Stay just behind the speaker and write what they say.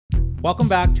Welcome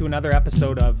back to another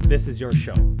episode of This Is Your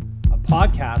Show, a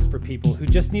podcast for people who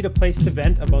just need a place to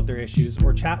vent about their issues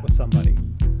or chat with somebody.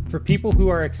 For people who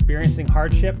are experiencing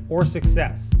hardship or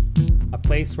success, a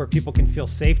place where people can feel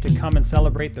safe to come and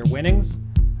celebrate their winnings,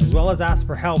 as well as ask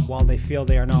for help while they feel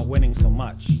they are not winning so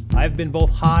much. I've been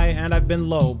both high and I've been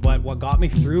low, but what got me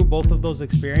through both of those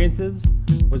experiences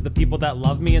was the people that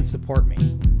love me and support me.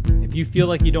 If you feel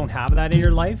like you don't have that in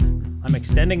your life, I'm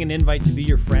extending an invite to be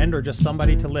your friend or just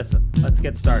somebody to listen. Let's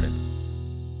get started.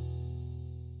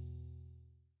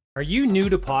 Are you new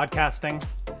to podcasting?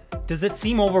 Does it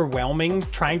seem overwhelming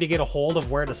trying to get a hold of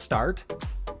where to start?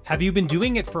 Have you been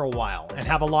doing it for a while and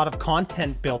have a lot of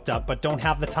content built up but don't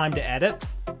have the time to edit?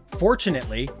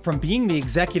 Fortunately, from being the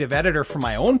executive editor for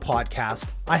my own podcast,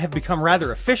 I have become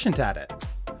rather efficient at it.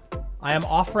 I am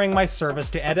offering my service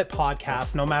to edit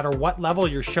podcasts no matter what level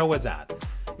your show is at.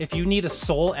 If you need a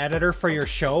sole editor for your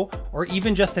show, or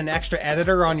even just an extra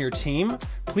editor on your team,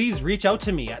 please reach out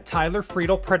to me at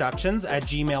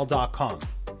tylerfriedelproductions@gmail.com.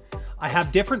 I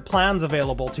have different plans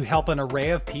available to help an array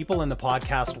of people in the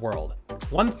podcast world.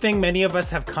 One thing many of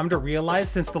us have come to realize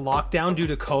since the lockdown due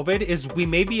to COVID is we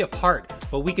may be apart,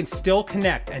 but we can still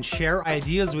connect and share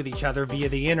ideas with each other via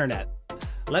the internet.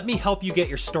 Let me help you get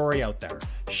your story out there.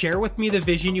 Share with me the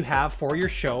vision you have for your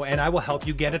show and I will help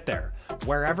you get it there.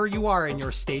 Wherever you are in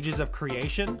your stages of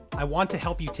creation, I want to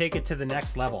help you take it to the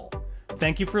next level.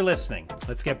 Thank you for listening.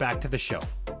 Let's get back to the show.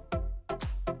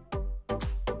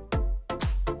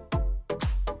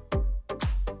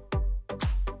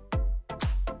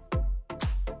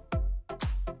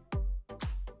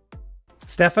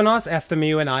 Stefanos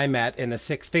Efthimiou and I met in the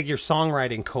six-figure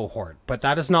songwriting cohort, but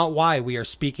that is not why we are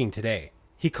speaking today.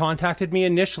 He contacted me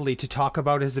initially to talk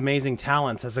about his amazing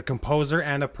talents as a composer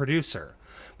and a producer,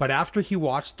 but after he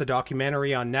watched the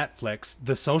documentary on Netflix,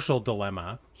 The Social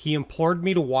Dilemma, he implored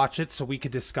me to watch it so we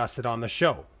could discuss it on the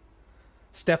show.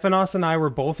 Stefanos and I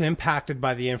were both impacted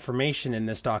by the information in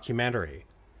this documentary.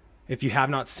 If you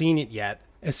have not seen it yet,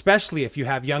 especially if you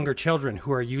have younger children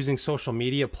who are using social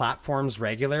media platforms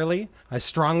regularly, I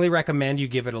strongly recommend you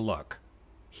give it a look.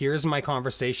 Here's my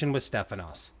conversation with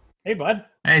Stefanos. Hey, bud.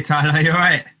 Hey, Tyler, you all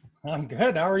right? I'm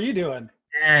good. How are you doing?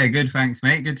 Yeah, good, thanks,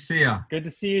 mate. Good to see you. Good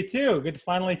to see you, too. Good to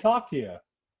finally talk to you.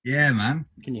 Yeah, man.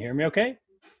 Can you hear me okay?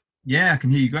 Yeah, I can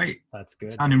hear you great. That's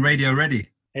good. Sounding radio ready.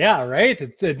 Yeah, right?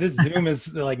 This Zoom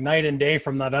is like night and day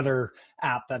from that other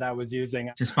app that I was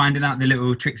using. Just finding out the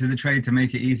little tricks of the trade to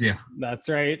make it easier. That's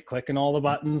right. Clicking all the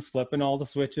buttons, flipping all the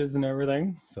switches and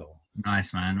everything. So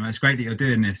nice, man. Well, it's great that you're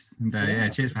doing this. And yeah,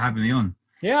 cheers for having me on.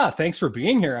 Yeah, thanks for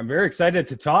being here. I'm very excited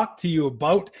to talk to you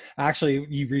about, actually,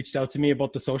 you reached out to me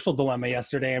about The Social Dilemma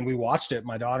yesterday and we watched it.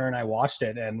 My daughter and I watched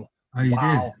it and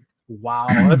wow.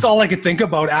 That's all I could think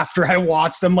about after I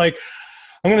watched. I'm like,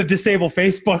 I'm going to disable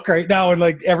Facebook right now. And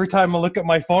like every time I look at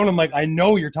my phone, I'm like, I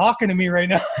know you're talking to me right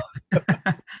now.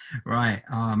 Right.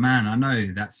 Oh man, I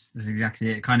know that's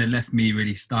exactly it. It kind of left me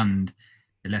really stunned.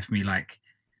 It left me like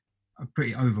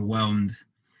pretty overwhelmed,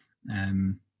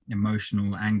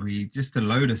 emotional, angry, just a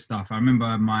load of stuff. I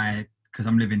remember because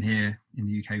I'm living here in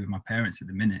the UK with my parents at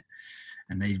the minute,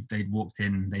 and they'd walked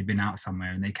in, they'd been out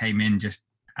somewhere, and they came in just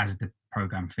as the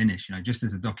program finished, just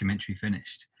as the documentary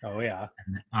finished. Oh yeah.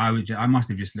 And I must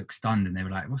have just looked stunned, and they were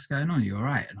like, "What's going on? Are you all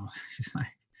right?" And I was just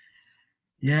like,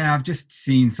 "Yeah, I've just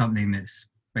seen something that's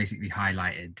basically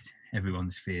highlighted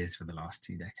everyone's fears for the last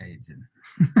 2 decades." And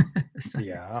so,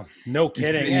 yeah, no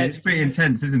kidding. It's pretty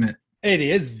intense, isn't it? It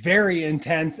is very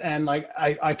intense. And like,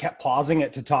 I kept pausing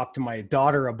it to talk to my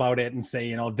daughter about it and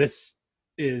say, this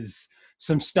is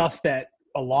some stuff that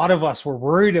a lot of us were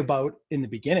worried about in the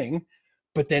beginning,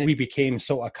 but then we became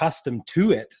so accustomed to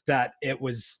it that it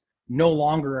was no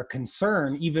longer a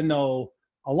concern, even though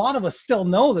a lot of us still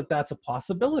know that that's a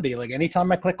possibility. Like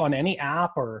anytime I click on any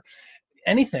app or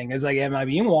anything, is like, am I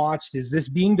being watched? Is this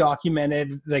being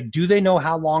documented? Like, do they know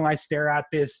how long I stare at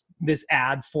this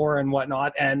ad for and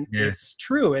whatnot? And It's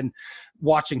true. And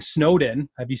watching Snowden,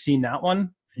 have you seen that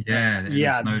one? Yeah.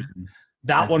 Snowden.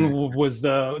 That one was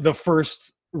the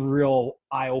first real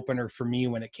eye opener for me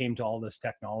when it came to all this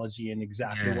technology and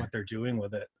exactly what they're doing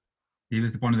with it. He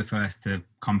was one of the first to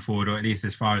come forward, or at least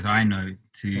as far as I know,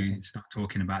 to start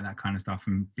talking about that kind of stuff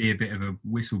and be a bit of a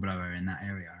whistleblower in that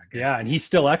area, I guess. Yeah, and he's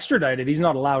still extradited. He's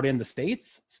not allowed in the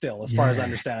States still, as far as I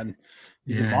understand.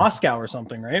 He's in Moscow or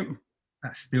something, right?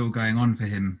 That's still going on for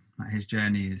him. Like his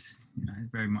journey is,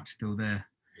 very much still there.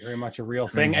 Very much a real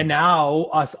thing. And now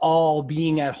us all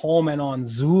being at home and on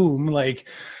Zoom, like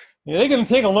They're going to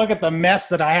take a look at the mess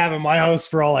that I have in my house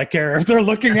for all I care. If they're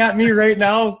looking at me right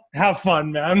now, have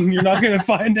fun, man. You're not going to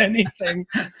find anything.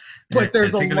 But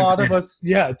there's a lot of us.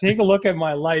 Yeah, take a look at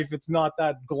my life. It's not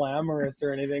that glamorous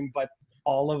or anything, but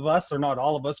all of us, or not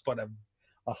all of us, but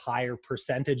a higher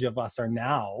percentage of us are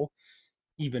now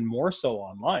even more so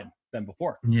online than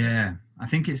before. Yeah, I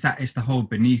think it's the whole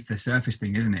beneath the surface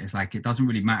thing, isn't it? It's like, it doesn't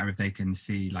really matter if they can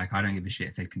see, like, I don't give a shit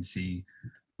if they can see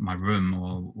my room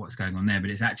or what's going on there, but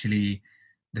it's actually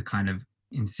the kind of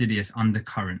insidious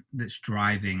undercurrent that's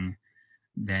driving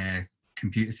their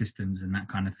computer systems and that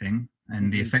kind of thing,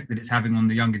 and the effect that it's having on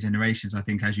the younger generations. I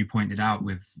think, as you pointed out,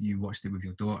 with you watched it with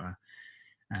your daughter,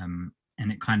 and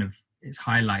it's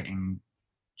highlighting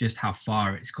just how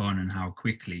far it's gone and how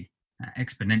quickly,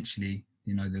 exponentially,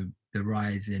 the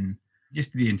rise in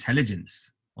just the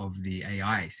intelligence of the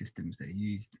AI systems that are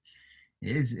used.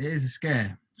 It is a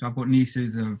scare. So I've got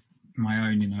nieces of my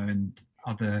own, and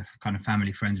other kind of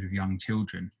family friends with young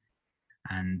children,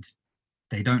 and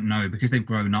they don't know, because they've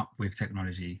grown up with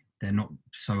technology. They're not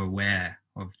so aware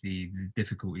of the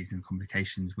difficulties and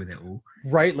complications with it all.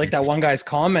 Right. Like that one guy's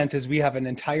comment is, we have an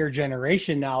entire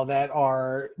generation now that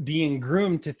are being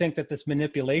groomed to think that this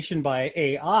manipulation by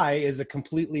AI is a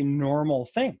completely normal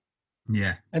thing.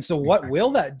 Yeah. And so what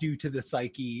will that do to the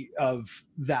psyche of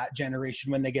that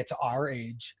generation when they get to our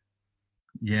age?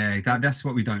 Yeah, that's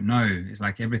what we don't know. It's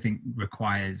like everything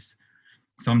requires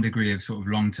some degree of sort of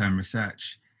long-term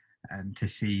research to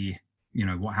see,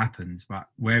 what happens, but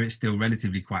where it's still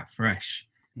relatively quite fresh.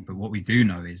 But what we do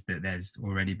know is that there's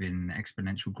already been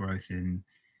exponential growth in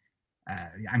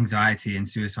anxiety and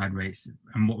suicide rates.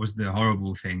 And what was the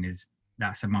horrible thing is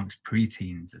that's amongst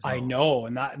preteens as well. I know.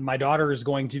 And that my daughter is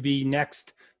going to be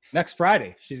next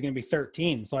Friday. She's going to be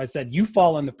 13. So I said, you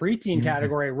fall in the preteen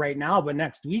category right now, but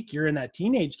next week you're in that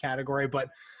teenage category. But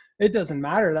it doesn't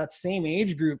matter. That same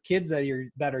age group, kids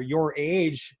that are your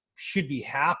age, should be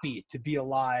happy to be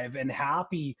alive and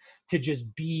happy to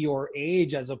just be your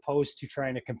age, as opposed to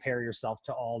trying to compare yourself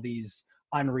to all these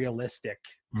unrealistic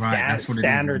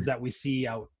standards that we see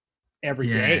out every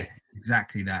day.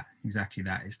 Exactly that.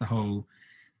 It's the whole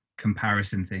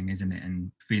comparison thing, isn't it?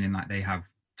 And feeling like they have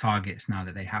targets now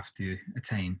that they have to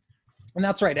attain. And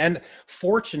that's right. And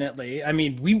fortunately, I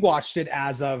mean, we watched it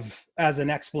as an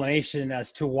explanation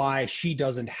as to why she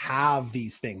doesn't have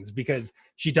these things, because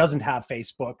she doesn't have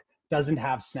Facebook, doesn't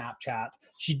have Snapchat.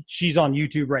 She's on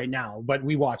YouTube right now, but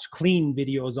we watch clean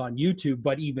videos on YouTube.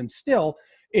 But even still,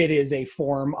 it is a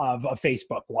form of a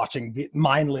Facebook, watching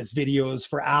mindless videos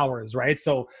for hours, right?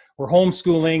 So we're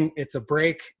homeschooling, it's a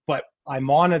break, but I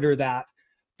monitor that,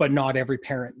 but not every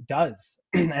parent does.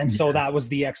 And so that was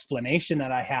the explanation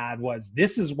that I had, was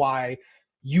this is why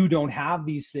you don't have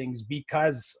these things,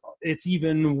 because it's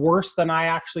even worse than I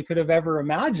actually could have ever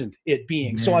imagined it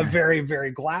being. So I'm very,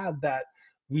 very glad that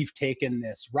we've taken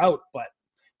this route, but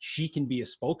she can be a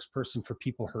spokesperson for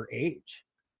people her age.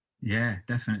 Yeah,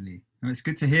 definitely. Well, it's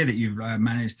good to hear that you've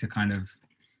managed to kind of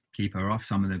keep her off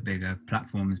some of the bigger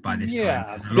platforms by this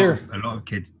time. A lot of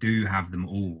kids do have them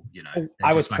all,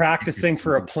 I was practicing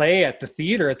for a play at the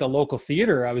theater, at the local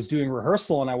theater. I was doing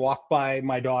rehearsal, and I walked by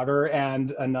my daughter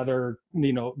and another,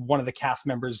 one of the cast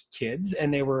members' kids,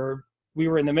 and we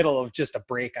were in the middle of just a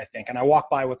break, I think. And I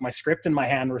walked by with my script in my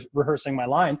hand, rehearsing my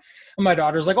line. And my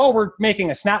daughter's like, oh, we're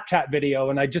making a Snapchat video.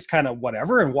 And I just kind of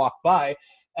whatever and walked by.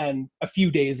 And a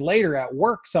few days later at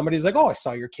work, somebody's like, oh, I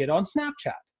saw your kid on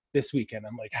Snapchat this weekend.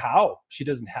 I'm like, how? She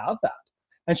doesn't have that.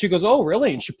 And she goes, oh,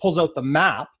 really? And she pulls out the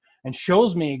map and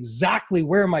shows me exactly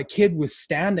where my kid was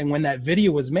standing when that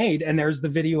video was made. And there's the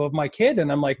video of my kid.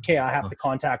 And I'm like, okay, I have to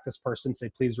contact this person, say,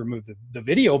 please remove the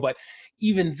video. But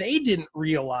even they didn't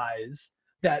realize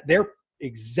that their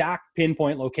exact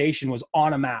pinpoint location was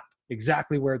on a map,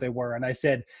 exactly where they were. And I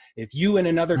said, if you and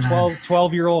another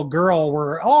 12-year-old girl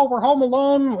we're home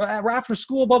alone, we're after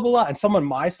school, blah, blah, blah, and someone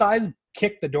my size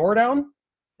kicked the door down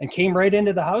and came right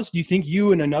into the house, do you think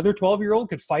you and another 12-year-old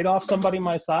could fight off somebody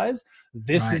my size?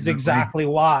 This is exactly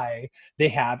why they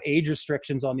have age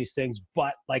restrictions on these things.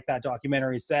 But like that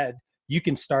documentary said, you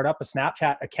can start up a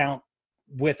Snapchat account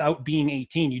without being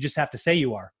 18. You just have to say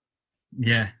you are.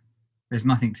 Yeah. There's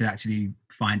nothing to actually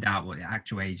find out what the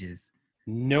actual age is.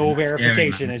 No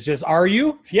verification. It's just, are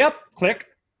you? Yep. Click.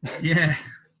 Yeah.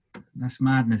 That's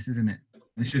madness, isn't it?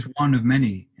 It's just one of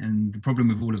many. And the problem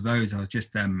with all of those, I was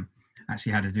just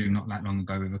actually had a Zoom not that long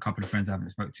ago with a couple of friends I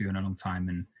haven't spoke to in a long time,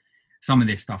 and some of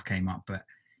this stuff came up. But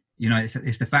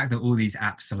it's the fact that all these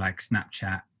apps are like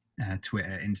Snapchat,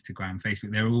 Twitter, Instagram,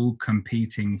 Facebook, they're all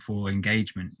competing for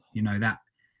engagement.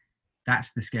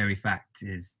 That's the scary fact,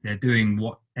 is they're doing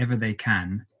whatever they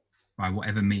can by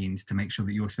whatever means to make sure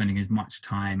that you're spending as much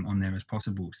time on there as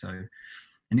possible. So,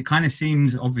 and it kind of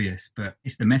seems obvious, but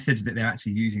it's the methods that they're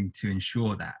actually using to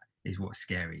ensure that is what's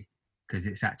scary, because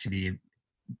it's actually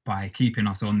by keeping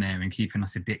us on there and keeping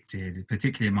us addicted,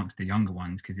 particularly amongst the younger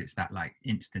ones, because it's that like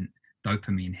instant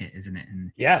dopamine hit, isn't it?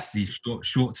 And Yes, these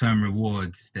short-term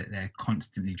rewards that they're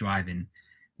constantly driving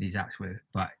these apps with.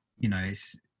 But you know,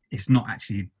 it's not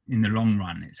actually, in the long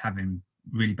run, it's having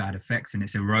really bad effects, and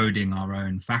it's eroding our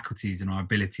own faculties and our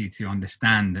ability to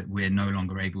understand that we're no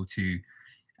longer able to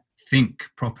think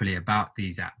properly about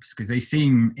these apps, because they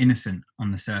seem innocent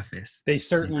on the surface. they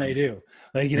certainly do.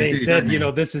 Like They they do, said, don't you know,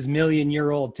 they? this is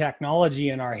million-year-old technology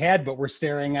in our head, but we're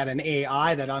staring at an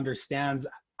AI that understands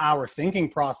our thinking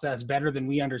process better than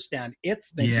we understand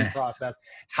its thinking Yes, process.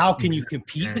 How can you exactly.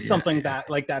 compete Yeah, with yeah, something yeah. that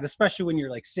like that, especially when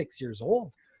you're like 6 years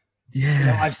old? You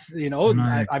know, Yeah, I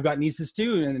know. I've got nieces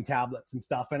too, and tablets and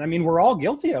stuff. And I mean, we're all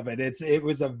guilty of it. It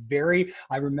was a very,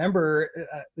 I remember,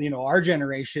 you know, our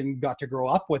generation got to grow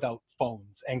up without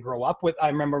phones and grow up with, I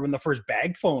remember when the first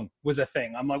bag phone was a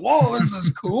thing. I'm like, whoa, this is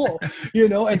cool, you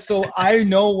know? And so I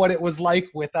know what it was like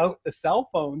without the cell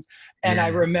phones. And I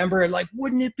Yeah, remember like,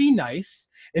 wouldn't it be nice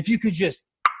if you could just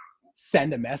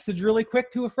send a message really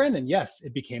quick to a friend? And yes,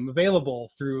 it became available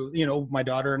through, you know, my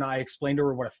daughter and I explained to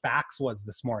her what a fax was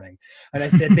this morning. And I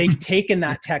said, they've taken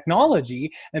that technology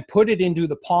and put it into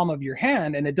the palm of your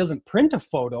hand, and it doesn't print a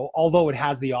photo, although it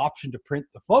has the option to print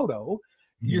the photo.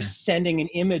 You're yeah. sending an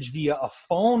image via a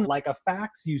phone like a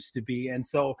fax used to be. And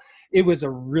so it was a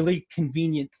really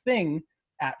convenient thing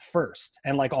at first.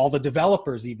 And like all the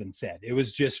developers even said, it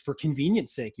was just for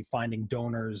convenience sake, you finding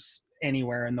donors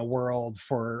anywhere in the world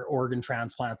for organ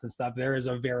transplants and stuff. There is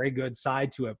a very good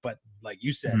side to it. But like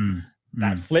you said, Mm,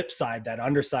 that mm. flip side, that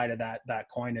underside of that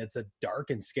coin, it's a dark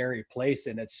and scary place,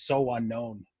 and it's so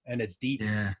unknown and it's deep.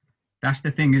 Yeah, that's the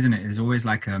thing, isn't it? There's always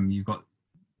like you've got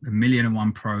a million and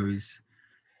one pros,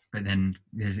 but then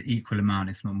there's an equal amount,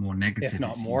 if not more, If negative. It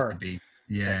not seems to more. be. That's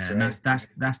Yeah, and right.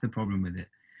 that's the problem with it.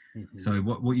 Mhm. So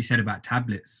what you said about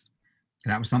tablets,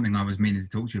 that was something I was meaning to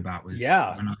talk to you about. Was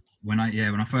Yeah. when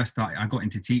I first started, I got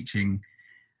into teaching,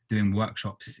 doing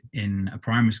workshops in a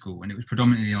primary school, and it was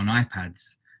predominantly on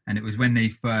iPads. And it was when they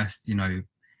first, you know,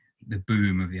 the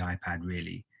boom of the iPad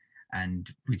really, and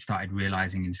we'd started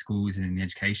realizing in schools and in the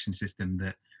education system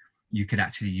that you could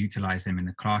actually utilize them in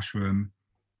the classroom.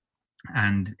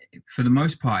 And for the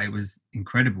most part, it was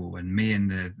incredible. And me and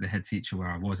the head teacher where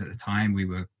I was at the time, we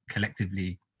were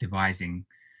collectively devising,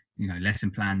 you know, lesson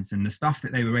plans, and the stuff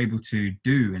that they were able to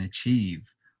do and achieve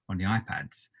on the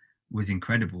iPads was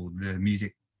incredible. The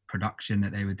music production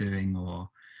that they were doing, or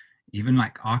even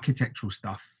like architectural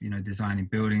stuff, you know, designing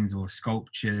buildings or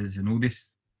sculptures and all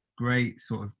this great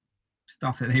sort of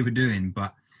stuff that they were doing.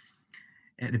 But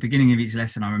at the beginning of each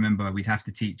lesson, I remember we'd have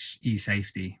to teach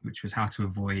e-safety, which was how to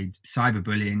avoid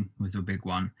cyberbullying was a big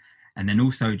one. And then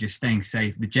also just staying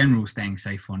safe, the general staying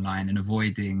safe online and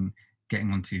avoiding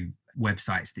getting onto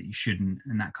websites that you shouldn't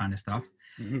and that kind of stuff.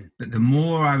 Mhm. But the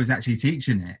more I was actually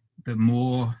teaching it, the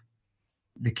more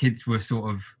the kids were sort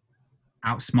of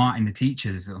outsmarting the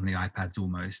teachers on the iPads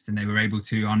almost, and they were able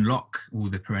to unlock all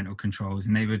the parental controls,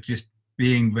 and they were just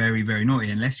being very, very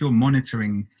naughty. Unless you're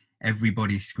monitoring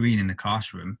everybody's screen in the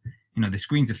classroom, you know, the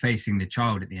screens are facing the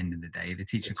child at the end of the day. The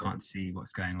teacher That's right. can't see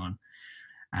what's going on.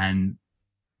 And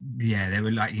yeah, there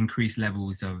were like increased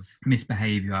levels of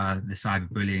misbehavior, the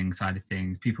cyberbullying side of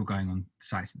things, people going on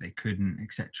sites that they couldn't,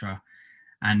 etc.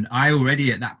 And I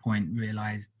already at that point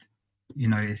realized, you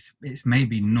know, it's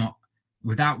maybe not,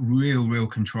 without real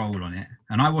control on it.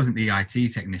 And I wasn't the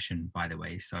IT technician, by the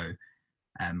way, so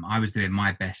I was doing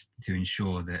my best to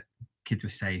ensure that kids were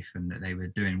safe and that they were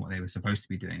doing what they were supposed to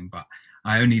be doing. But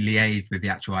I only liaised with the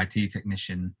actual IT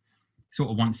technician sort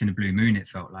of once in a blue moon, it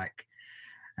felt like.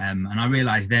 And I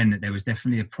realized then that there was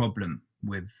definitely a problem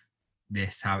with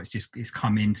this, how it's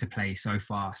come into play so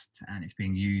fast and it's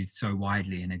being used so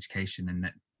widely in education, and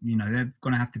that, you know, they're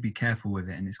going to have to be careful with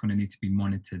it, and it's going to need to be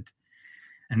monitored.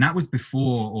 And that was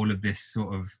before all of this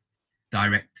sort of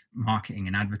direct marketing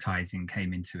and advertising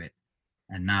came into it.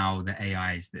 And now the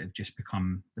AIs that have just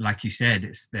become, like you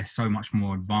said, they're so much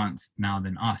more advanced now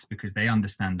than us, because they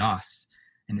understand us.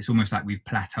 And it's almost like we've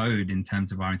plateaued in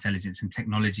terms of our intelligence, and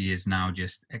technology is now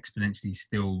just exponentially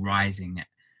still rising at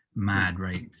mad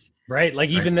rates. Right. Like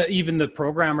So it's, even the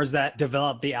programmers that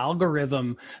developed the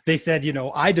algorithm, they said, you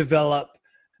know, I develop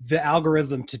the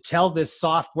algorithm to tell this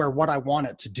software what I want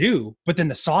it to do, but then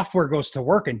the software goes to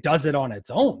work and does it on its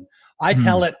own. I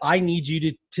tell it, I need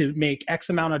you to make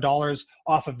X amount of dollars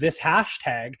off of this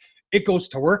hashtag. it goes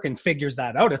to work and figures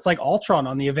that out. It's like Ultron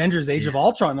on the Avengers Age of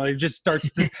Ultron. It just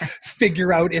starts to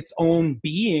figure out its own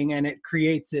being, and it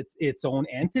creates its own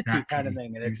entity kind of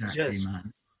thing. And it's just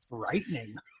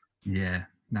frightening. Yeah,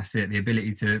 that's it. The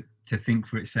ability to think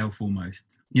for itself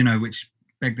almost, you know, which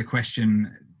begged the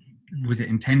question, was it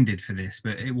intended for this?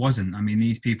 But it wasn't. I mean,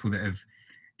 these people that have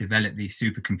developed these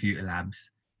supercomputer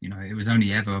labs, you know, it was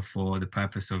only ever for the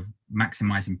purpose of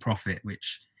maximizing profit,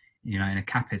 which, you know, in a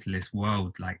capitalist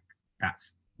world, like,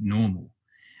 that's normal.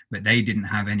 But they didn't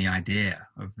have any idea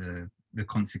of the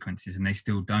consequences, and they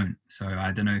still don't. So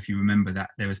I don't know if you remember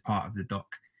that there was part of the doc.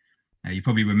 You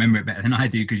probably remember it better than I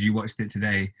do because you watched it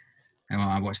today. Well,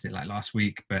 I watched it like last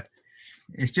week, but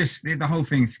it's just, the whole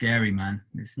thing's scary, man.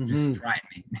 It's just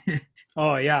frightening.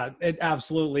 Oh yeah, it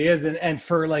absolutely is. And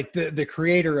for like the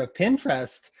creator of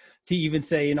Pinterest to even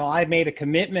say, you know, I made a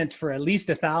commitment for at least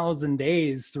 1,000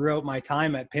 days throughout my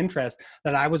time at Pinterest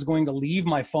that I was going to leave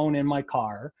my phone in my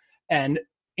car and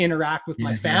interact with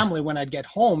my family when I'd get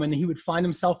home. And he would find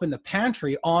himself in the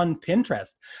pantry on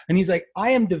Pinterest. And he's like, I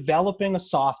am developing a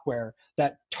software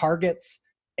that targets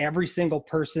every single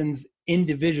person's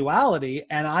individuality,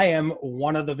 and I am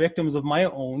one of the victims of my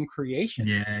own creation.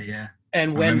 Yeah.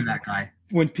 And I remember that guy.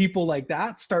 When people like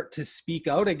that start to speak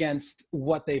out against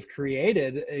what they've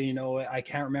created, you know, I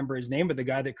can't remember his name, but the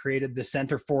guy that created the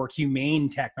Center for Humane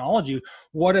Technology,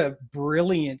 what a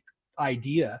brilliant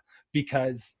idea,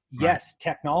 because yes,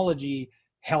 technology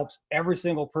helps every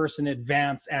single person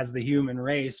advance as the human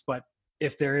race, but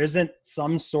if there isn't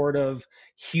some sort of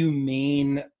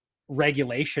humane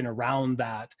regulation around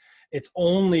that, it's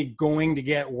only going to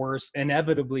get worse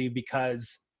inevitably,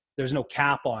 because there's no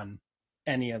cap on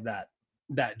any of that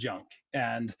junk.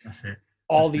 And that's it.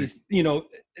 All these, you know,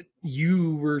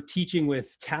 you were teaching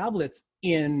with tablets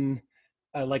in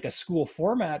like a school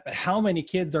format, but how many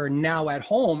kids are now at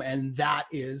home? And that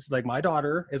is like, my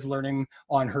daughter is learning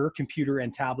on her computer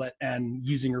and tablet and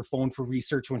using her phone for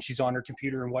research when she's on her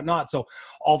computer and whatnot. So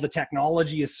all the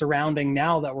technology is surrounding,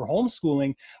 now that we're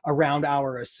homeschooling, around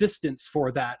our assistance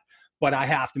for that. But I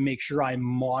have to make sure I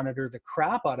monitor the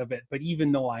crap out of it. But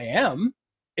even though I am,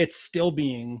 it's still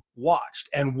being watched.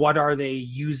 And what are they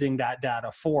using that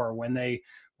data for? When they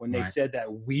said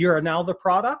that we are now the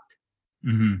product,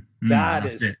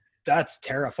 that's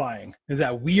terrifying. Is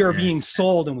that we are being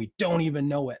sold and we don't even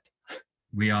know it.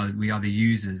 We are the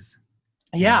users.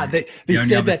 Yeah, they only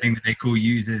said other that thing that they call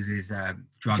users is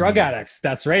drug addicts.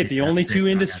 That's right. The only two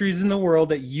industries in the world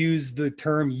that use the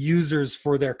term users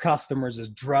for their customers is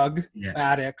drug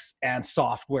addicts and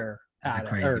software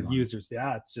users.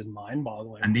 Yeah, it's just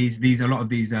mind-boggling. And these a lot of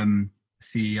these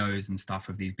CEOs and stuff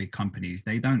of these big companies,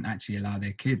 they don't actually allow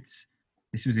their kids.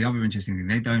 This was the other interesting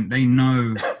thing. They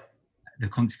know the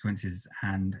consequences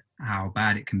and how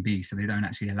bad it can be, so they don't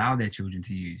actually allow their children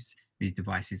to use these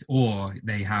devices, or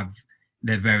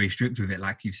they're very strict with it,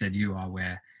 like you said you are,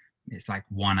 where it's like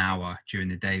 1 hour during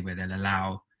the day where they'll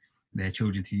allow their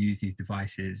children to use these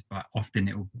devices, but often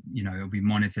it'll be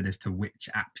monitored as to which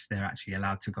apps they're actually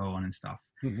allowed to go on and stuff.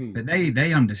 But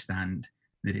they understand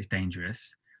that it's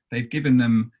dangerous. They've given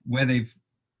them, where they've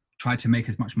tried to make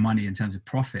as much money in terms of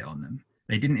profit on them,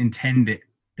 they didn't intend it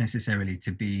necessarily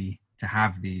to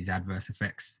have these adverse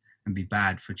effects and be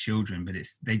bad for children, but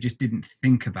they just didn't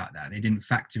think about that. They didn't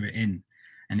factor it in.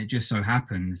 And it just so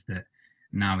happens that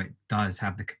now it does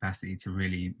have the capacity to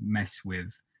really mess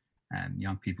with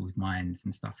young people's minds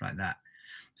and stuff like that.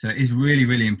 So it is really,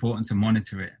 really important to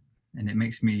monitor it. And it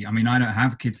makes me, I mean, I don't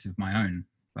have kids of my own,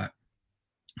 but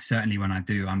certainly when I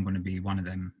do, I'm going to be one of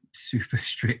them super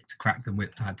strict, crack the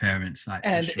whip type parents.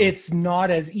 And it's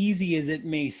not as easy as it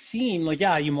may seem. Like,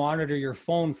 yeah, you monitor your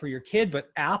phone for your kid, but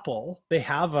Apple, they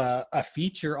have a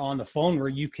feature on the phone where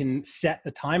you can set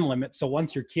the time limit. So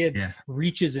once your kid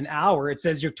reaches an hour, it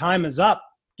says your time is up.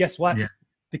 Guess what?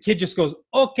 The kid just goes,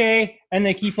 okay, and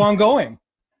they keep on going.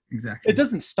 Exactly. It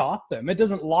doesn't stop them. It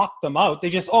doesn't lock them out. They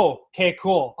just, okay,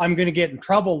 cool. I'm going to get in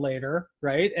trouble later,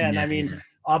 right? And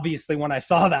obviously when I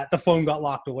saw that, the phone got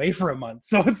locked away for a month.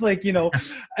 So it's like,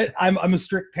 I'm a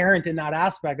strict parent in that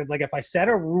aspect. It's like, if I set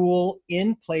a rule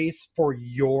in place for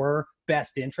your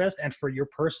best interest and for your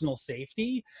personal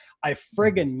safety, I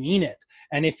friggin' mean it.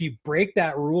 And if you break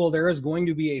that rule, there is going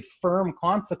to be a firm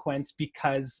consequence,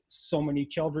 because so many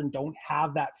children don't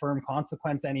have that firm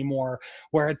consequence anymore,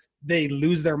 where they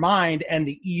lose their mind. And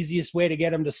the easiest way to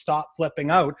get them to stop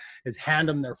flipping out is hand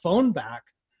them their phone back.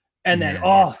 And then,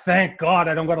 thank God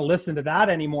I don't got to listen to that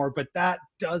anymore. But that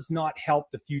does not help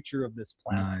the future of this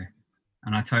planet. No.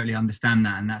 And I totally understand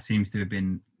that. And that seems to have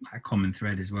been a common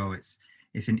thread as well.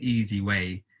 It's an easy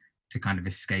way to kind of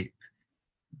escape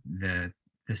the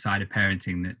side of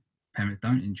parenting that parents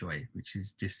don't enjoy, which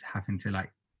is just having to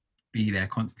like be there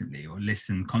constantly or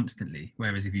listen constantly.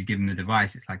 Whereas if you give them the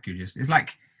device, it's like it's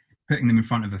like putting them in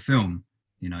front of a film,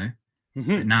 you know.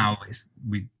 But now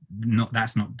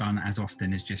that's not done as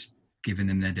often as just giving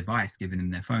them their device, giving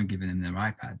them their phone, giving them their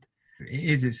iPad.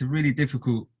 It's a really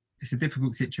difficult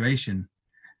situation.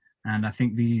 And I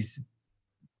think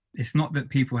it's not that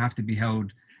people have to be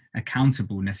held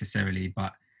accountable necessarily,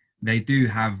 but they do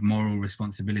have moral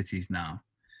responsibilities now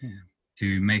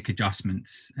to make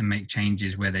adjustments and make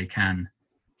changes where they can,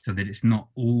 so that it's not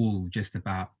all just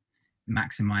about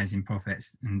maximizing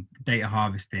profits and data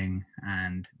harvesting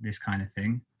and this kind of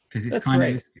thing. Because it's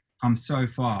of come so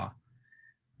far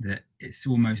that it's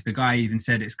almost, the guy even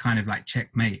said it's kind of like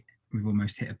checkmate. We've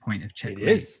almost hit a point of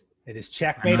checkmate. It is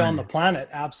checkmate on the planet.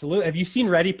 Absolutely. Have you seen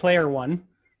Ready Player One?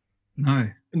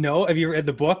 No. Have you read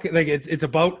the book? Like it's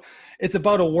about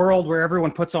a world where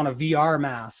everyone puts on a VR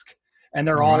mask and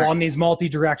they're all on these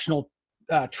multi-directional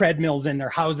treadmills in their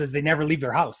houses. They never leave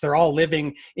their house. They're all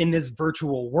living in this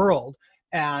virtual world.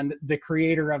 And the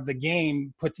creator of the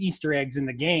game puts Easter eggs in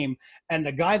the game. And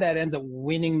the guy that ends up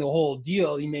winning the whole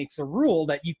deal, he makes a rule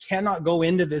that you cannot go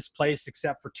into this place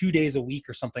except for 2 days a week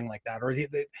or something like that. Or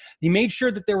he made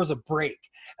sure that there was a break.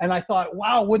 And I thought,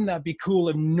 wow, wouldn't that be cool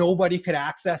if nobody could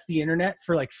access the internet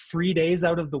for like 3 days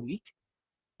out of the week?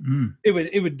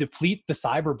 It would deplete the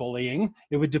cyberbullying.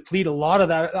 It would deplete a lot of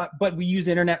that, but we use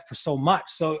internet for so much.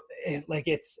 So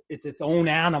it's its own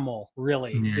animal,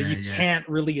 really. You can't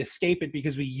really escape it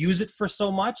because we use it for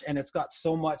so much, and it's got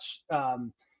so much.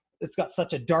 It's got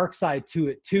such a dark side to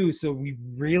it too. So we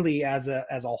really, as a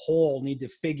whole, need to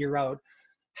figure out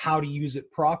how to use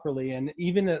it properly. And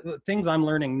even the things I'm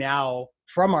learning now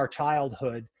from our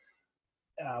childhood,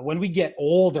 when we get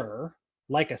older,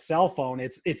 like a cell phone,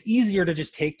 it's easier to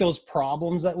just take those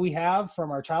problems that we have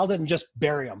from our childhood and just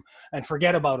bury them and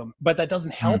forget about them. But that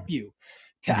doesn't help you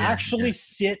to actually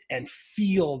sit and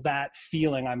feel that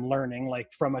feeling I'm learning,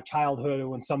 like from a childhood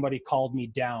when somebody called me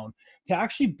down, to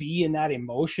actually be in that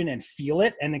emotion and feel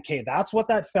it. And okay, that's what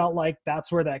that felt like.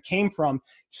 That's where that came from.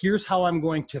 Here's how I'm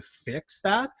going to fix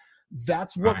that.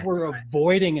 That's what we're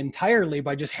avoiding entirely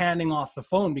by just handing off the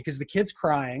phone, because the kid's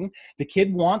crying, the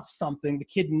kid wants something, the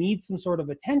kid needs some sort of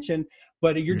attention,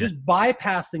 but you're just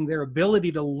bypassing their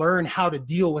ability to learn how to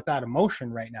deal with that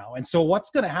emotion right now. And so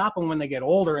what's going to happen when they get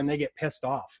older and they get pissed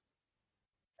off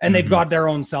and they've got their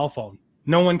own cell phone?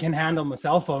 No one can hand them a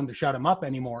cell phone to shut them up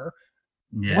anymore.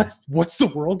 What's the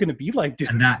world going to be like, dude?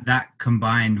 And that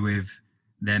combined with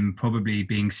them probably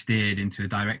being steered into a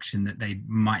direction that they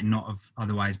might not have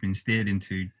otherwise been steered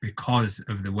into, because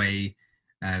of the way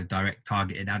direct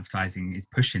targeted advertising is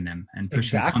pushing them and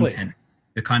pushing content.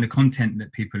 The kind of content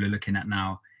that people are looking at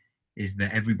now is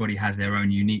that everybody has their own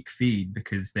unique feed,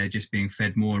 because they're just being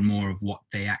fed more and more of what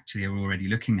they actually are already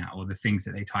looking at, or the things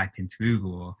that they type into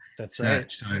Google or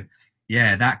search. So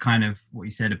that kind of what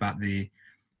you said about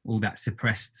all that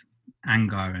suppressed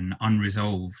anger and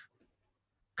unresolved,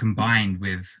 combined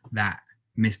with that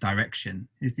misdirection,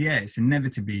 it's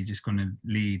inevitably just going to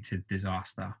lead to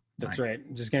disaster. That's right.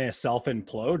 Just going to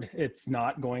self-implode. It's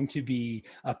not going to be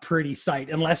a pretty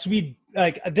sight unless we,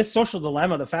 like this social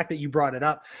dilemma, the fact that you brought it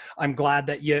up, I'm glad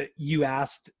that you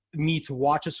asked me to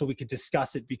watch it so we could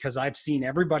discuss it, because I've seen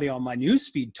everybody on my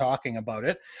newsfeed talking about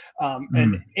it.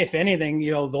 And if anything,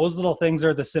 those little things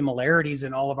are the similarities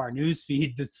in all of our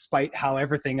newsfeed, despite how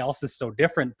everything else is so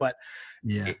different. But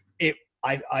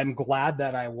I'm glad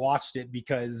that I watched it,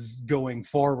 because going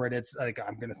forward, it's like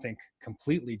I'm going to think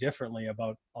completely differently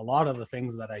about a lot of the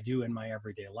things that I do in my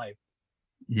everyday life.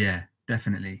 Yeah,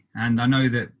 definitely. And I know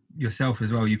that yourself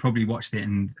as well, you probably watched it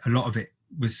and a lot of it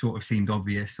was sort of seemed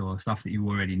obvious or stuff that you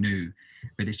already knew,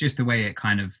 but it's just the way it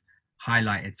kind of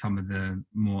highlighted some of the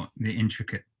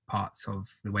intricate parts of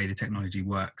the way the technology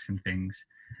works and things,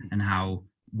 and how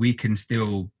we can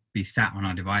still be sat on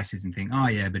our devices and think, oh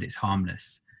yeah, but it's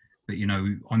harmless. But,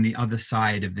 on the other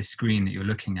side of the screen that you're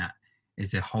looking at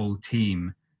is a whole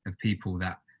team of people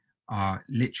that are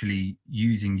literally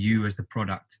using you as the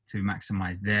product to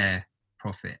maximize their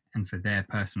profit and for their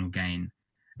personal gain,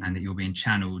 and that you're being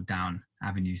channeled down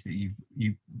avenues that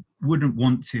you wouldn't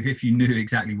want to if you knew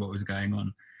exactly what was going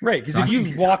on. Right, because if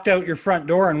you walked out your front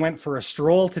door and went for a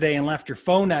stroll today and left your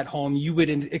phone at home, you would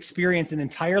experience an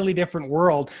entirely different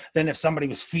world than if somebody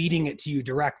was feeding it to you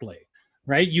directly.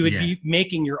 Right? You would be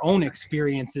making your own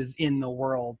experiences in the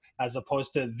world, as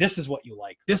opposed to this is what you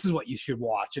like. This is what you should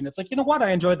watch. And it's like, you know what?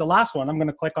 I enjoyed the last one. I'm going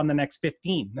to click on the next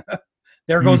 15.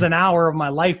 There goes an hour of my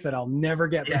life that I'll never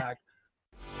get back.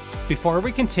 Before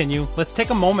we continue, let's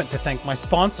take a moment to thank my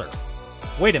sponsor.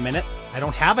 Wait a minute. I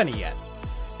don't have any yet.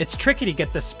 It's tricky to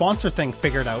get this sponsor thing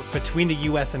figured out between the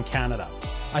US and Canada.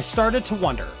 I started to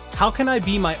wonder, how can I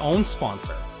be my own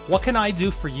sponsor? What can I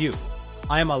do for you?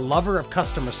 I am a lover of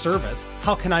customer service.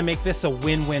 How can I make this a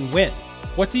win-win-win?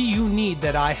 What do you need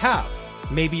that I have?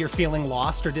 Maybe you're feeling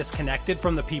lost or disconnected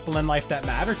from the people in life that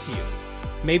matter to you.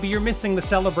 Maybe you're missing the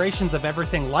celebrations of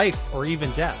everything life or even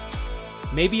death.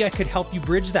 Maybe I could help you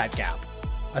bridge that gap.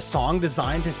 A song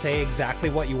designed to say exactly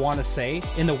what you want to say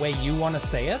in the way you want to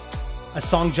say it? A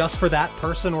song just for that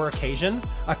person or occasion?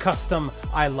 A custom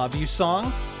I love you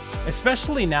song?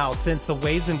 Especially now, since the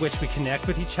ways in which we connect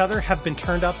with each other have been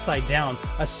turned upside down,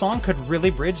 a song could really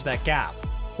bridge that gap.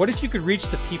 What if you could reach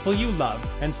the people you love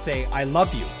and say, I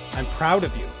love you, I'm proud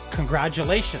of you,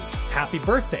 congratulations, happy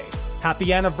birthday,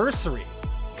 happy anniversary,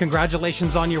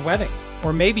 congratulations on your wedding.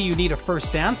 Or maybe you need a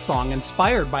first dance song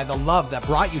inspired by the love that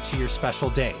brought you to your special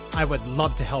day. I would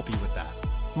love to help you with that.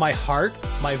 My heart,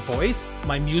 my voice,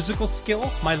 my musical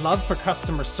skill, my love for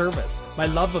customer service, my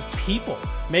love of people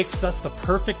makes us the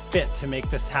perfect fit to make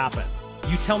this happen.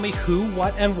 You tell me who,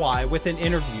 what, and why with an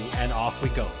interview, and off we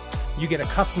go. You get a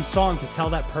custom song to tell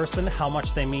that person how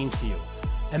much they mean to you.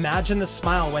 Imagine the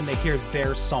smile when they hear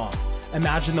their song.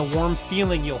 Imagine the warm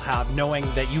feeling you'll have knowing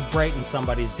that you brightened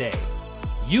somebody's day.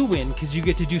 You win because you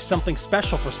get to do something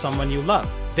special for someone you love.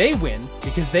 They win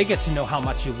because they get to know how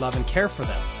much you love and care for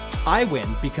them. I win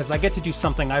because I get to do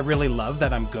something I really love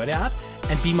that I'm good at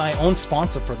and be my own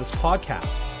sponsor for this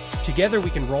podcast. Together we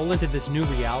can roll into this new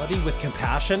reality with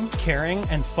compassion, caring,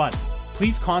 and fun.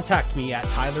 Please contact me at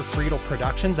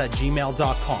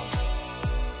tylerfriedelproductions@gmail.com.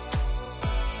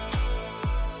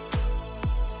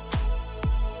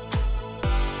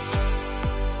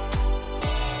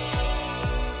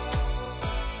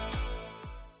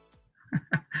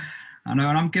 I know,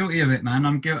 and I'm guilty of it, man.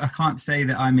 I can't say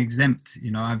that I'm exempt.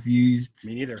 You know, I've used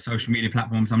social media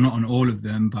platforms. I'm not on all of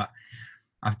them, but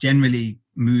I've generally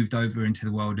moved over into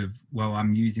the world of, well,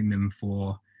 I'm using them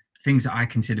for things that I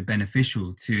consider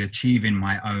beneficial to achieving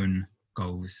my own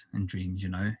goals and dreams, you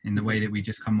know, in the way that we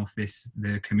just come off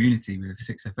the community with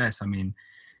 6FS. I mean,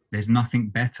 there's nothing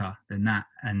better than that.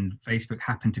 And Facebook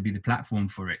happened to be the platform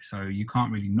for it. So you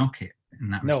can't really knock it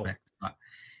in that respect. But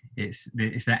it's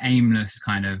that aimless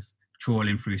kind of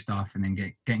trawling through stuff and then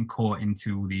getting caught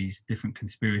into all these different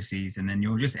conspiracies. And then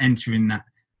you're just entering that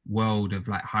world of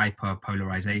like hyper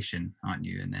polarization, aren't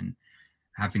you? And then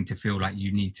having to feel like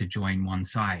you need to join one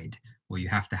side, or you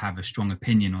have to have a strong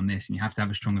opinion on this and you have to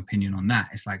have a strong opinion on that.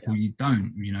 It's like, well, you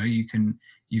don't, you know, you can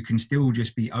still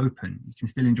just be open. You can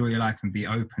still enjoy your life and be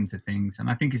open to things. And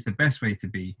I think it's the best way to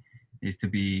be, is to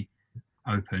be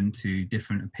open to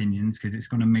different opinions, because it's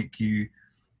going to make you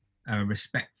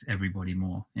respect everybody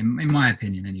more, in my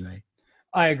opinion anyway.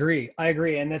 I agree.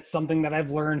 And that's something that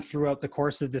I've learned throughout the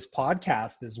course of this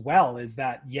podcast as well, is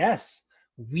that yes,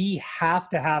 we have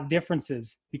to have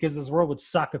differences because this world would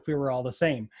suck if we were all the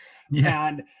same. Yeah.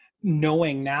 And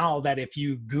knowing now that if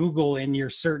you Google in your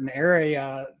certain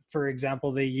area, for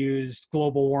example, they used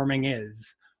global warming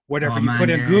is, whatever you put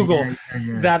in Google,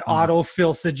 that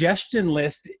autofill suggestion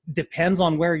list depends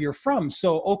on where you're from.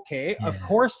 So, okay, of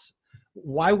course,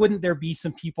 why wouldn't there be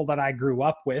some people that I grew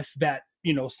up with that,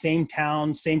 you know, same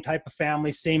town, same type of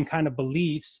family, same kind of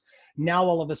beliefs. Now,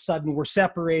 all of a sudden we're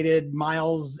separated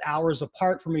miles, hours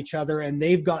apart from each other, and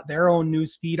they've got their own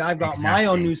news feed. I've got my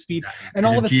own news feed. And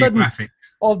all of a sudden,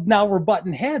 now we're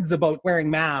butting heads about wearing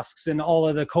masks and all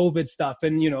of the COVID stuff.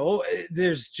 And, you know,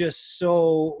 there's just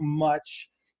so much,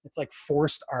 it's like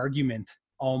forced argument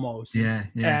almost. Yeah.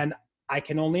 And I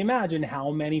can only imagine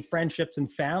how many friendships and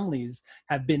families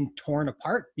have been torn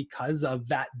apart because of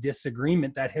that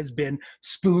disagreement that has been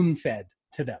spoon-fed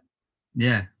to them.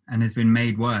 Yeah, and has been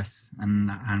made worse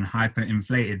and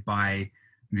hyper-inflated by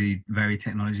the very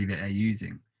technology that they're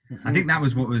using. Mm-hmm. I think that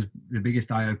was what was the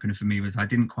biggest eye-opener for me, was I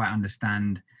didn't quite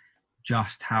understand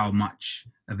just how much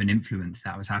of an influence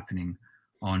that was happening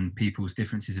on people's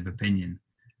differences of opinion.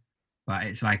 But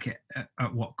it's like,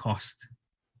 at what cost?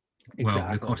 Exactly.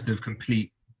 Well, the cost of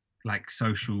complete like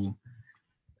social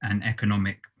and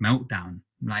economic meltdown.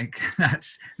 Like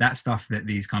that's stuff that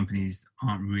these companies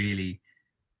aren't really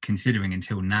considering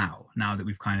until now that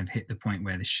we've kind of hit the point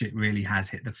where the shit really has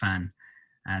hit the fan,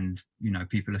 and you know,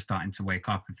 people are starting to wake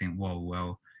up and think, whoa,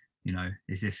 well, you know,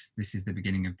 this is the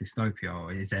beginning of dystopia,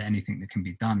 or is there anything that can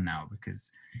be done now? Because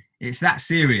it's that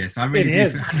serious. I really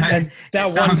do. And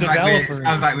that one developer, it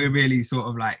sounds like we're really sort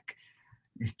of like,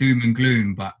 it's doom and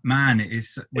gloom, but man, it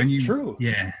is true.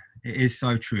 Yeah, it is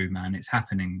so true, man. It's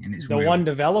happening, and it's the real. One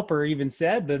developer even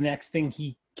said the next thing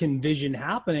he can vision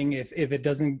happening, if it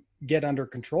doesn't get under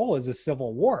control, is a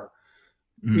civil war.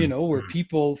 you know, where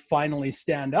people finally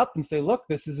stand up and say, look,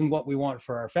 this isn't what we want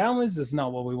for our families. This is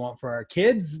not what we want for our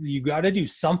kids. You got to do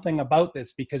something about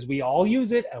this, because we all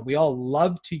use it and we all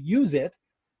love to use it.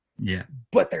 Yeah.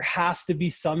 But there has to be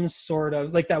some sort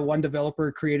of, like that one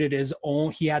developer created his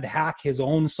own, he had to hack his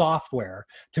own software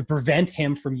to prevent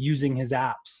him from using his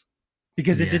apps,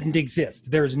 because it didn't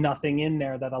exist. There's nothing in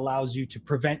there that allows you to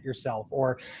prevent yourself,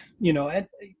 or, you know, and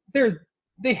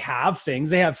they have things.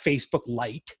 They have Facebook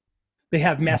Lite. They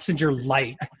have Messenger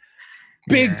Lite.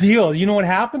 Big deal. You know what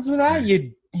happens with that?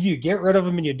 You get rid of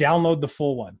them and you download the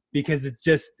full one, because it's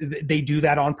just, they do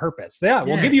that on purpose. Yeah,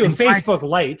 we'll give you a Facebook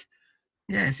Lite.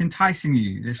 Yeah, it's enticing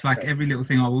you. It's like every little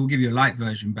thing. We'll give you a light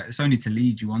version, but it's only to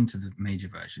lead you onto the major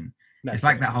version. It's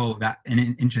like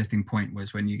an interesting point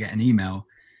was when you get an email,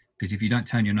 because if you don't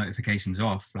turn your notifications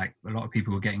off, like a lot of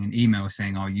people were getting an email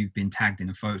saying, oh, you've been tagged in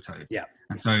a photo. Yeah.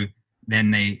 And so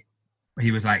then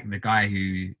he was like, the guy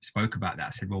who spoke about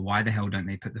that said, well, why the hell don't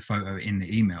they put the photo in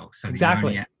the email? So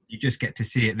you just get to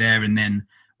see it there. And then,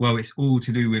 well, it's all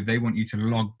to do with, they want you to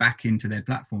log back into their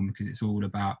platform, because it's all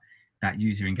about that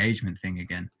user engagement thing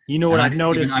again. You know what I've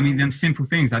noticed? Them simple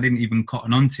things I didn't even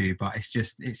cotton onto, but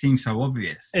it seems so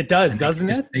obvious. It does, doesn't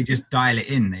it? They just dial it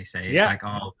in. They say, it's like,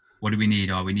 oh, what do we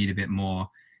need? Oh, we need a bit more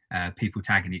people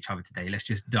tagging each other today. Let's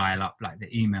just dial up like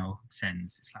the email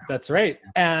sends. It's like, that's right.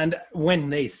 And when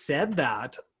they said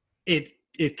that, it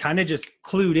kind of just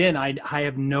clued in. I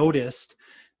have noticed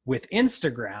with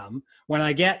Instagram, when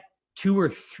I get 2 or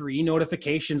 3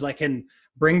 notifications, I can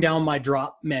bring down my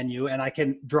drop menu and I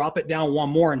can drop it down one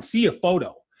more and see a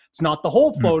photo. It's not the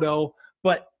whole photo,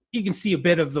 but you can see a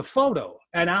bit of the photo.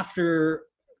 And after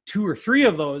 2 or 3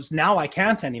 of those, now I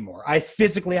can't anymore. I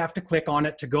physically have to click on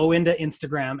it to go into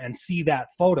Instagram and see that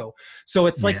photo. So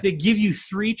it's like they give you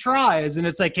 3 tries and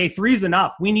it's like, hey, 3's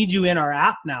enough. We need you in our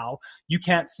app now. You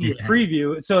can't see a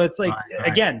preview. So it's like,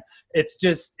 again,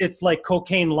 it's like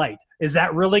cocaine light. Is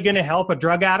that really going to help a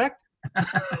drug addict?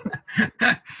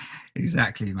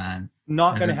 Exactly, man.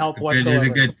 Not going to help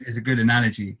whatsoever. It's a good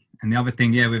analogy. And the other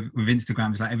thing, with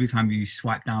Instagram, is like every time you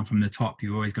swipe down from the top,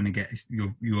 you're always going to get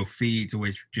your feed's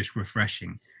always just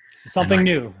refreshing. Something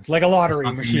new, like a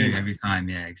lottery machine. Every time,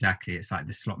 yeah, exactly. It's like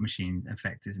the slot machine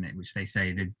effect, isn't it? Which they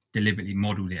say they deliberately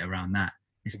modeled it around that.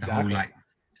 It's the whole like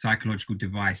psychological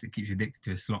device that keeps you addicted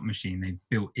to a slot machine. They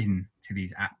built into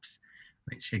these apps,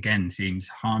 which again seems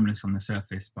harmless on the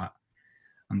surface, but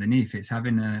underneath it's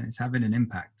having an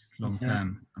impact long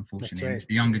term, unfortunately. Right. It's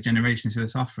the younger generations who are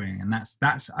suffering, and that's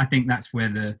I think that's where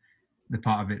the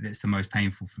part of it that's the most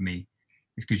painful for me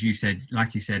is, because you said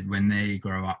when they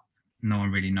grow up, no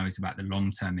one really knows about the long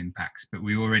term impacts, but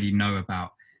we already know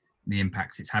about the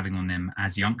impacts it's having on them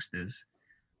as youngsters.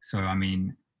 So I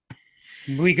mean,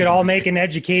 we could all make an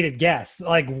educated guess.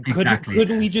 Like,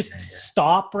 couldn't we just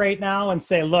stop right now and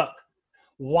say, look,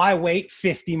 why wait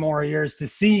 50 more years to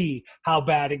see how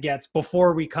bad it gets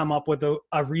before we come up with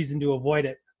a reason to avoid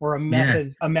it, or a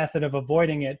method of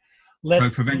avoiding it? So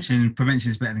prevention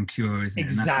is better than cure, isn't it?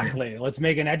 Exactly. Let's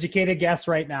make an educated guess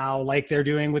right now, like they're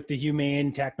doing with the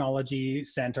Humane Technology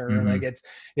Center. Like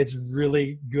it's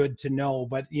really good to know.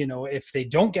 But you know, if they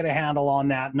don't get a handle on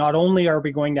that, not only are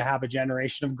we going to have a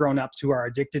generation of grown-ups who are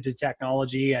addicted to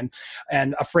technology and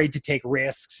afraid to take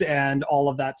risks and all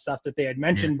of that stuff that they had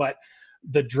mentioned, but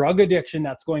the drug addiction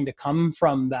that's going to come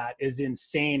from that is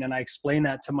insane. And I explained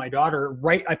that to my daughter,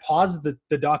 right? I paused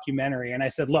the documentary and I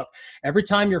said, look, every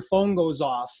time your phone goes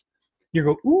off, you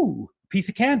go, ooh, piece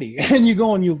of candy. And you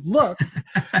go and you look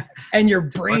and your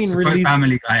brain releases.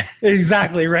 Family Guy.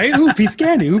 Exactly, right? Ooh, piece of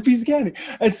candy. Ooh, piece of candy.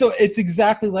 And so it's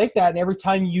exactly like that. And every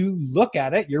time you look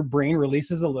at it, your brain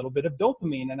releases a little bit of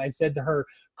dopamine. And I said to her,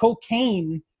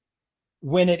 cocaine,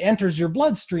 when it enters your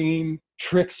bloodstream,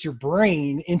 tricks your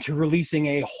brain into releasing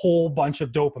a whole bunch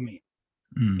of dopamine.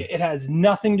 It has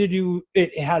nothing to do,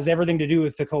 it has everything to do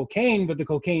with the cocaine, but the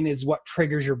cocaine is what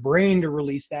triggers your brain to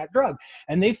release that drug.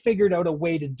 And they figured out a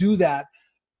way to do that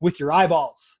with your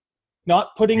eyeballs,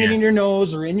 not putting it in your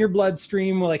nose or in your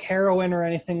bloodstream like heroin or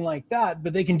anything like that,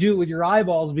 but they can do it with your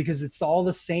eyeballs because it's all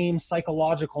the same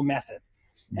psychological method.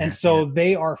 And so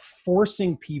they are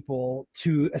forcing people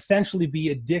to essentially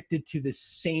be addicted to the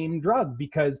same drug,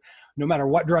 because no matter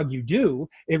what drug you do,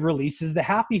 it releases the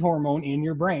happy hormone in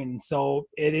your brain. So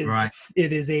it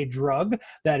is a drug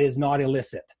that is not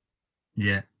illicit.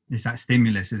 Yeah, it's that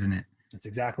stimulus, isn't it? That's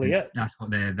exactly it. That's what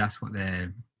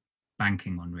they're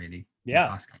banking on, really.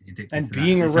 Yeah. And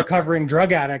being a recovering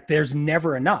drug addict, there's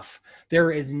never enough.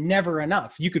 There is never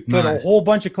enough. You could put a whole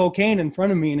bunch of cocaine in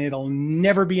front of me and it'll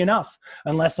never be enough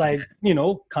unless I,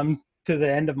 come to the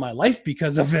end of my life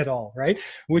because of it all, right?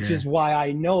 Which Yeah. is why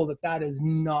I know that that is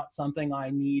not something I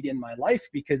need in my life,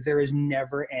 because there is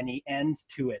never any end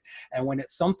to it. And when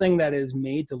it's something that is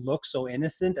made to look so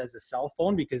innocent as a cell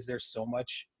phone, because there's so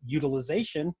much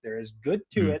utilization, there is good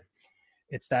to Mm. it.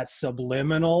 It's that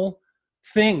subliminal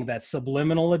thing, that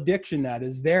subliminal addiction that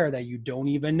is there that you don't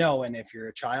even know. And if you're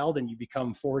a child and you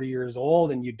become 40 years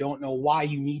old and you don't know why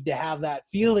you need to have that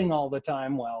feeling all the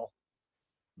time, well,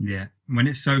 Yeah. When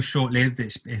it's so short-lived,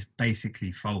 it's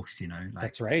basically false, you know, like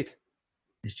that's right.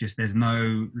 it's just, there's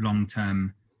no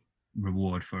long-term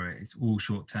reward for it. It's all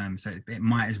short-term. So it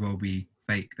might as well be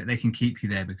fake, but they can keep you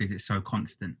there because it's so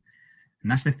constant. And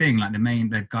that's the thing, like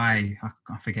the guy,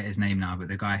 I forget his name now, but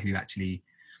the guy who actually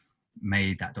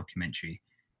made that documentary,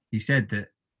 he said that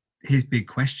his big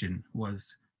question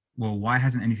was, well, why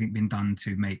hasn't anything been done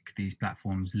to make these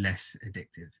platforms less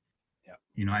addictive? Yeah.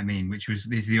 You know what I mean? Which is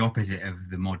the opposite of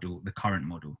the model, the current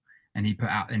model. And he put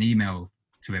out an email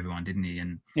to everyone, didn't he?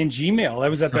 And In Gmail, that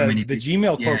was at so the many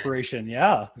Gmail yeah. Corporation.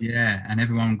 Yeah. Yeah, and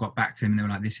everyone got back to him and they were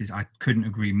like, I couldn't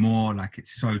agree more, like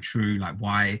it's so true, like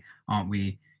why aren't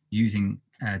we using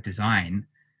design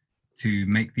to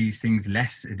make these things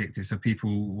less addictive so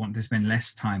people want to spend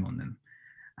less time on them?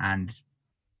 And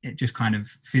it just kind of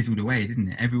fizzled away, didn't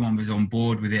it? Everyone was on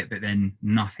board with it, but then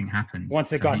nothing happened.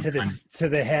 Once it So got he to kind this, to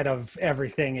the head of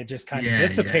everything, it just kind of Yeah,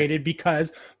 dissipated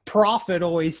because profit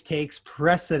always takes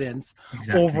precedence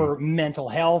Exactly. over mental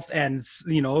health and,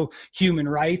 you know, human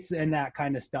rights and that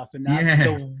kind of stuff. And that's Yeah.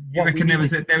 the, You what we reckon there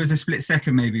need. was a split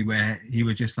second maybe where he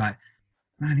was just like,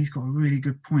 man, he's got a really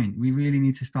good point. We really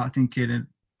need to start thinking,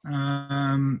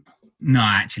 no,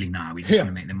 actually, no, we just Yeah. want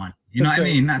to make the money. You know That's what I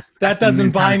right. mean? That That's the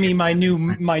doesn't buy mentality.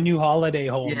 me my new holiday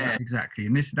home. Yeah, exactly.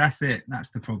 And that's it. That's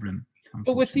the problem.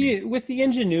 But Unfortunately. with the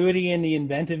ingenuity and the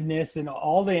inventiveness and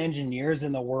all the engineers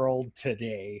in the world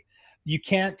today, you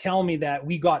can't tell me that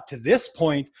we got to this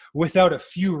point without a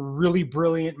few really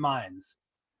brilliant minds,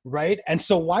 right? And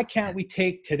so why can't we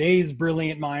take today's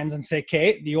brilliant minds and say,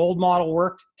 okay, the old model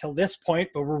worked till this point,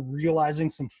 but we're realizing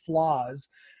some flaws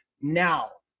now.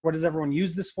 What does everyone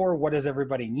use this for? What does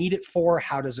everybody need it for?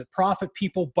 How does it profit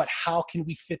people? But how can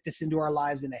we fit this into our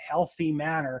lives in a healthy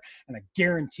manner? And I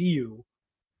guarantee you,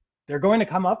 they're going to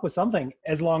come up with something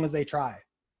as long as they try.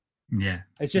 Yeah.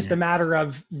 It's just Yeah. a matter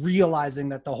of realizing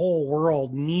that the whole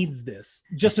world needs this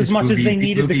just It's as just, much will as they these-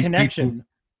 needed will the these connection. people-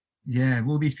 Yeah.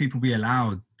 Will these people be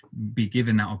allowed, be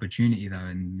given that opportunity though?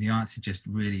 And the answer just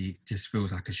really just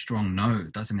feels like a strong no,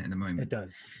 doesn't it, at the moment? It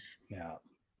does. Yeah.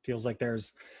 Feels like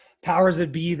there's powers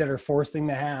that be that are forcing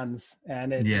the hands,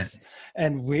 and it's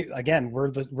and we're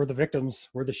the victims,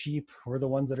 we're the sheep, we're the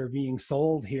ones that are being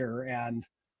sold here. And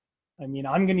I mean,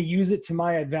 I'm going to use it to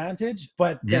my advantage,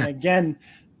 but then again,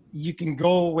 you can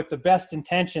go with the best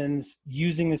intentions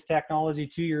using this technology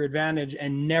to your advantage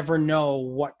and never know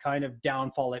what kind of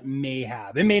downfall it may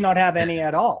have. It may not have any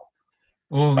at all.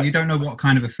 Or you don't know what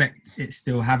kind of effect it's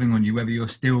still having on you, whether you're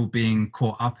still being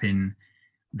caught up in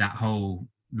that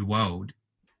the world,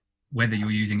 whether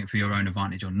you're using it for your own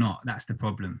advantage or not. That's the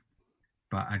problem.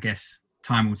 But I guess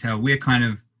time will tell. We're kind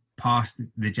of past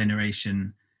the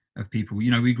generation of people,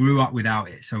 you know, we grew up without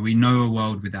it. So we know a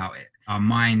world without it. Our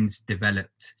minds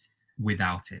developed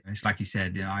without it. It's like you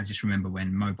said, you know, I just remember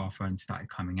when mobile phones started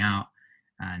coming out,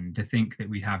 and to think that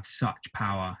we'd have such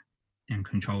power and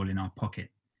control in our pocket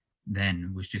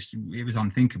then was just, it was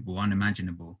unthinkable,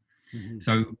 unimaginable. Mm-hmm.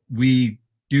 So we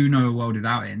do know a world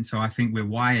without it. And so I think we're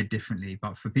wired differently.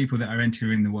 But for people that are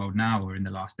entering the world now or in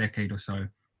the last decade or so,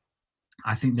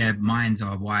 I think their minds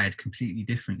are wired completely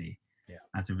differently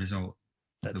as a result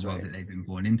of the world that they've been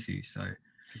born into. So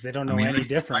because they don't know any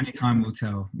different. Only time will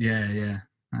tell. Yeah,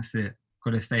 that's it.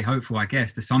 Got to stay hopeful, I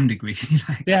guess, to some degree.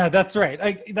 Yeah, that's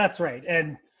right. That's right.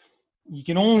 And you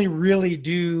can only really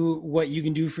do what you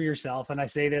can do for yourself. And I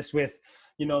say this with,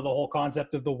 you know, the whole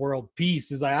concept of the world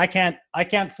peace is like, I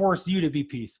can't force you to be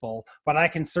peaceful, but I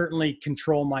can certainly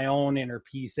control my own inner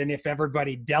peace. And if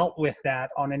everybody dealt with that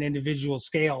on an individual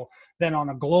scale, then on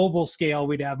a global scale,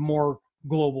 we'd have more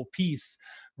global peace.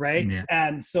 Right. Yeah.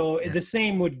 And so the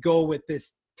same would go with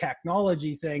this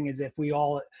technology thing, is if we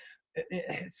all,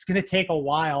 it's going to take a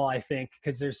while, I think,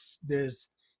 because there's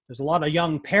a lot of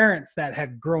young parents that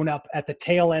had grown up at the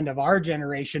tail end of our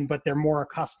generation, but they're more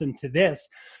accustomed to this.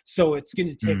 So it's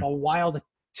going to take a while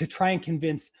to try and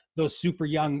convince those super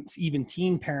young, even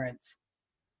teen parents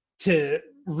to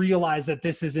realize that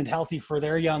this isn't healthy for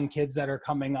their young kids that are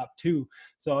coming up too.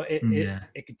 So it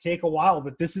could take a while,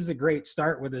 but this is a great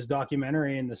start with this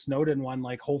documentary and the Snowden one.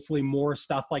 Like, hopefully more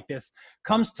stuff like this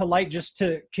comes to light just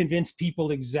to convince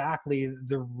people exactly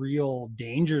the real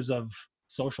dangers of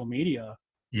social media.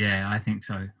 Yeah, I think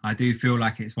so. I do feel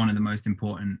like it's one of the most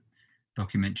important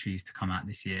documentaries to come out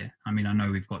this year. I mean, I know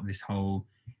we've got this whole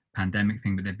pandemic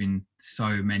thing, but there've been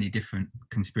so many different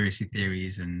conspiracy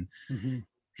theories and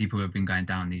people have been going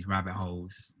down these rabbit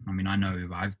holes. I mean, I know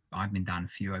I've been down a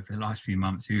few over the last few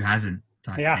months. Who hasn't?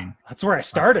 Thing. That's where I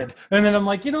started. And then I'm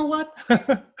like, you know what?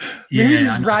 Maybe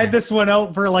just ride this one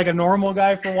out for like a normal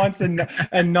guy for once and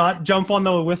not jump on the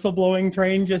whistleblowing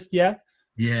train just yet.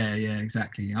 Yeah,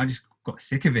 exactly. I just got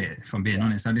sick of it, if I'm being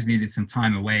honest. I just needed some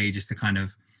time away just to kind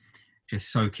of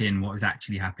just soak in what was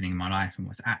actually happening in my life and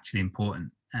what's actually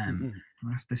important.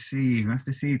 We'll have to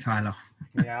see, Tyler.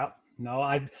 Yeah, no,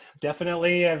 I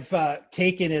definitely have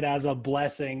taken it as a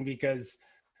blessing because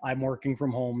I'm working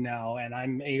from home now and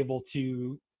I'm able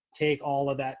to take all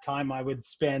of that time I would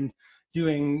spend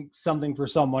doing something for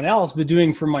someone else, but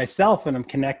doing for myself, and I'm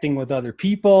connecting with other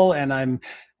people and I'm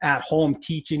at home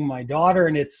teaching my daughter.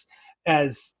 And it's,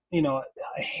 as you know,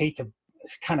 I hate to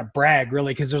kind of brag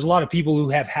really, because there's a lot of people who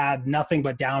have had nothing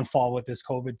but downfall with this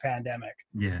COVID pandemic.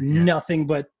 Nothing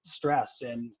but stress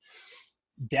and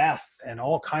death and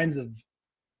all kinds of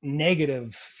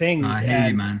negative things. I hear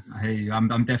you, man. I hear you. I'm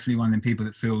definitely one of them people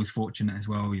that feels fortunate as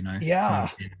well, you know.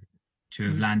 To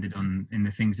have landed in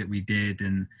the things that we did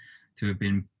and to have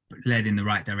been led in the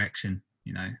right direction,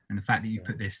 you know. And the fact that you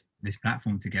put this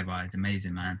platform together is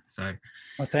amazing, man. So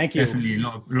thank you. Definitely a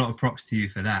lot of props to you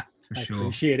for that. I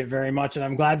appreciate it very much. And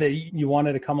I'm glad that you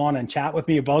wanted to come on and chat with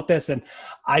me about this. And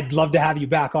I'd love to have you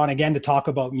back on again to talk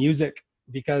about music,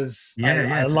 because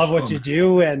I love what you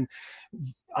do. And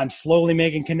I'm slowly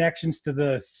making connections to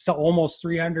the almost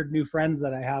 300 new friends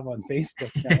that I have on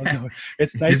Facebook now. So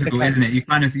it's nice difficult, isn't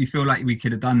it? You feel like we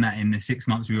could have done that in the 6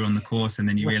 months we were on the course, and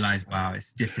then you realize, wow,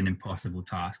 it's just an impossible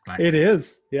task. Like it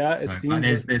is. Yeah. So, but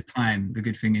there's time. The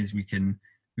good thing is we can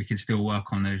still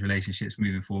work on those relationships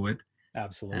moving forward.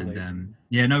 Absolutely. And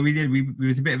we did. It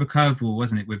was a bit of a curveball,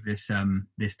 wasn't it, with this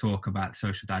talk about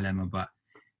social dilemma? But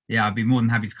yeah, I'd be more than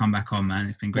happy to come back on, man.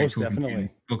 It's been great talking to you,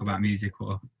 talk about music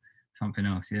or something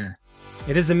else. Yeah.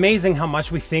 It is amazing how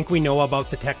much we think we know about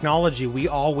the technology we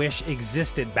all wish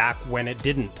existed back when it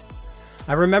didn't.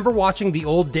 I remember watching the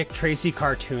old Dick Tracy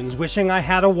cartoons, wishing I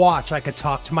had a watch I could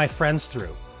talk to my friends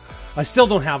through. I still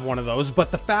don't have one of those,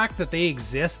 but the fact that they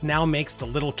exist now makes the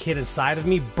little kid inside of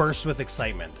me burst with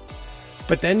excitement.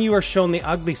 But then you are shown the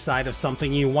ugly side of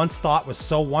something you once thought was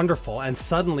so wonderful, and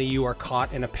suddenly you are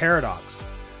caught in a paradox.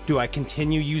 Do I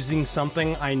continue using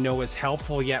something I know is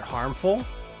helpful yet harmful?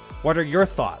 What are your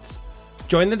thoughts?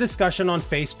 Join the discussion on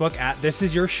Facebook at This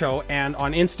Is Your Show and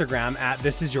on Instagram at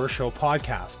This Is Your Show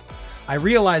Podcast. I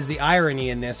realize the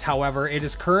irony in this, however, it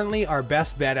is currently our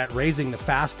best bet at raising the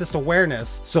fastest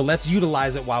awareness, so let's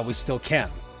utilize it while we still can.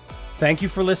 Thank you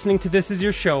for listening to This Is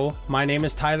Your Show. My name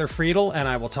is Tyler Friedel, and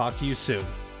I will talk to you soon.